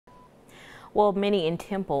Well, many in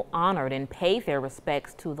Temple honored and paid their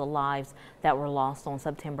respects to the lives that were lost on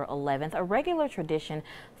September 11th. A regular tradition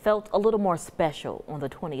felt a little more special on the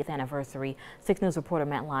 20th anniversary. 6 News reporter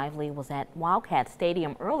Matt Lively was at Wildcat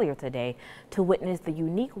Stadium earlier today to witness the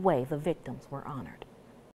unique way the victims were honored.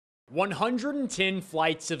 110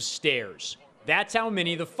 flights of stairs. That's how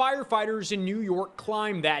many the firefighters in New York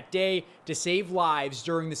climbed that day to save lives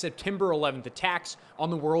during the September 11th attacks on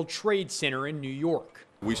the World Trade Center in New York.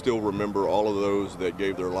 We still remember all of those that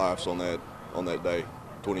gave their lives on that day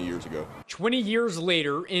 20 years ago. 20 years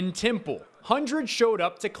later in Temple, hundreds showed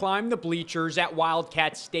up to climb the bleachers at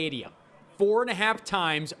Wildcat Stadium. 4.5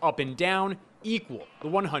 times up and down equal the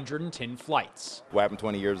 110 flights. What happened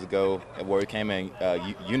 20 years ago, where we came in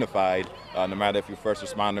unified, no matter if you're first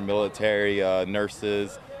responder, military,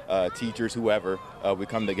 nurses, teachers, whoever, we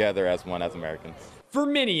come together as one, as Americans. For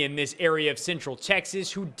many in this area of Central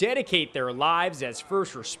Texas who dedicate their lives as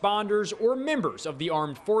first responders or members of the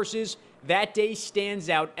armed forces, that day stands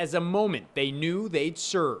out as a moment they knew they'd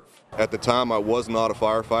serve. At the time, I was not a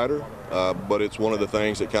firefighter, but it's one of the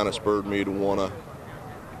things that kind of spurred me to want to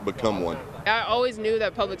become one. I always knew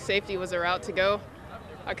that public safety was a route to go.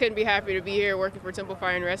 I couldn't be happier to be here working for Temple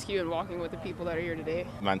Fire and Rescue and walking with the people that are here today.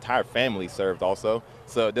 My entire family served also,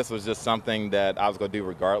 so this was just something that I was going to do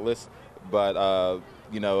regardless. But,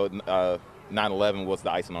 9/11 was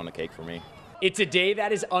the icing on the cake for me. It's a day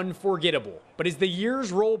that is unforgettable, but as the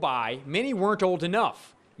years roll by, many weren't old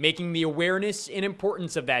enough, making the awareness and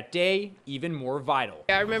importance of that day even more vital.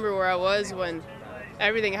 I remember where I was when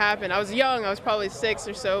everything happened. I was young, I was probably 6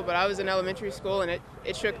 or so, but I was in elementary school and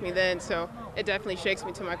it shook me then, so it definitely shakes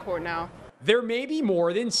me to my core now. There may be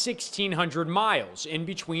more than 1,600 miles in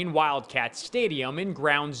between Wildcat Stadium and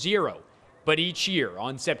Ground Zero, but each year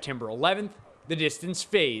on September 11th, the distance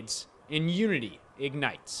fades and unity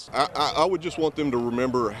ignites. I would just want them to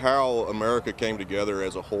remember how America came together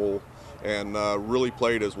as a whole and really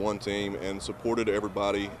played as one team and supported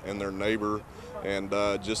everybody and their neighbor and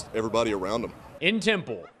just everybody around them. In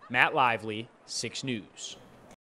Temple, Matt Lively, 6 News.